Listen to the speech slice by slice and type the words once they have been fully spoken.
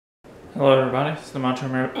Hello everybody, it's the Macho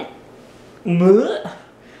Miracle.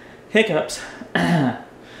 Hiccups.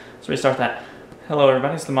 Let's restart that. Hello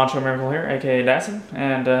everybody, it's the Macho Miracle here, aka Dyson,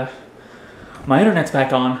 and my internet's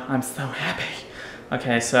back on. I'm so happy.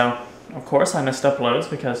 Okay, so of course I missed uploads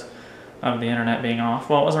because of the internet being off.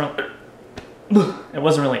 Well, it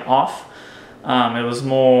wasn't really off. It was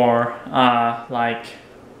more like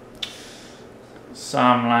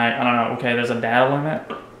I don't know. Okay, there's a data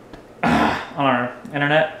limit on our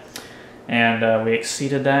internet. And we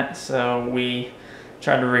exceeded that, so we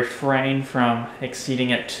tried to refrain from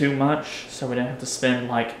exceeding it too much, so we didn't have to spend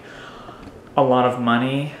like a lot of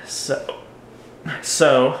money. So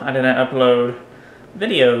I didn't upload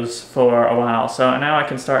videos for a while. So now I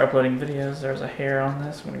can start uploading videos. There's a hair on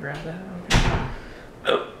this. I'm gonna grab that. Okay.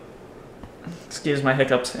 Oh. Excuse my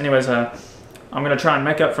hiccups. Anyways, I'm gonna try and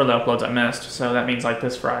make up for the uploads I missed. So that means like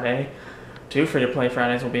this Friday, 2 free-to-play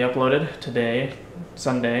Fridays will be uploaded today.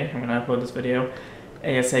 Sunday, I'm going to upload this video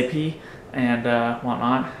ASAP and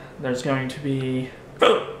whatnot. There's going to be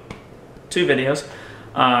 2 videos,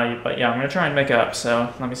 but yeah, I'm going to try and make up.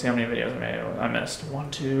 So let me see how many videos I missed. 1,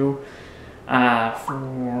 2,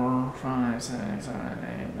 4, 5, 6, 7,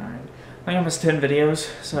 8, 9. I think I missed 10 videos,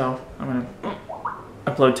 so I'm going to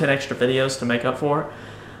upload 10 extra videos to make up for it.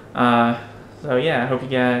 So yeah, I hope you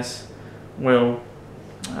guys will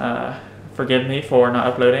forgive me for not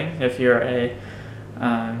uploading. If you're a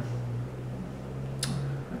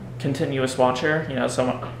continuous watcher, you know,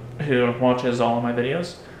 someone who watches all of my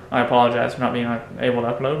videos, I apologize for not being able to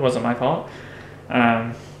upload. It wasn't my fault.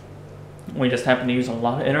 We just happened to use a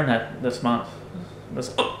lot of internet this month.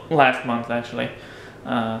 Last month, actually.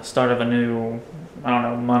 Start of a new, I don't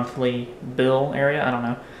know, monthly bill area. I don't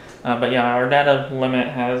know. But yeah, our data limit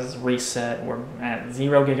has reset. We're at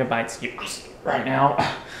 0 gigabytes used right now.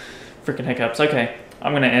 Freaking hiccups. Okay.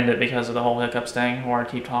 I'm going to end it because of the whole hiccups thing, or I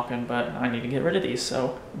keep talking, but I need to get rid of these.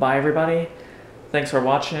 So, bye everybody. Thanks for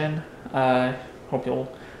watching. Hope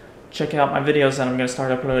you'll check out my videos that I'm going to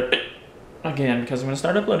start uploading again, because I'm going to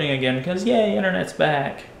start uploading again, because yay, internet's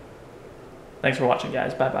back. Thanks for watching,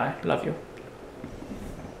 guys. Bye-bye. Love you.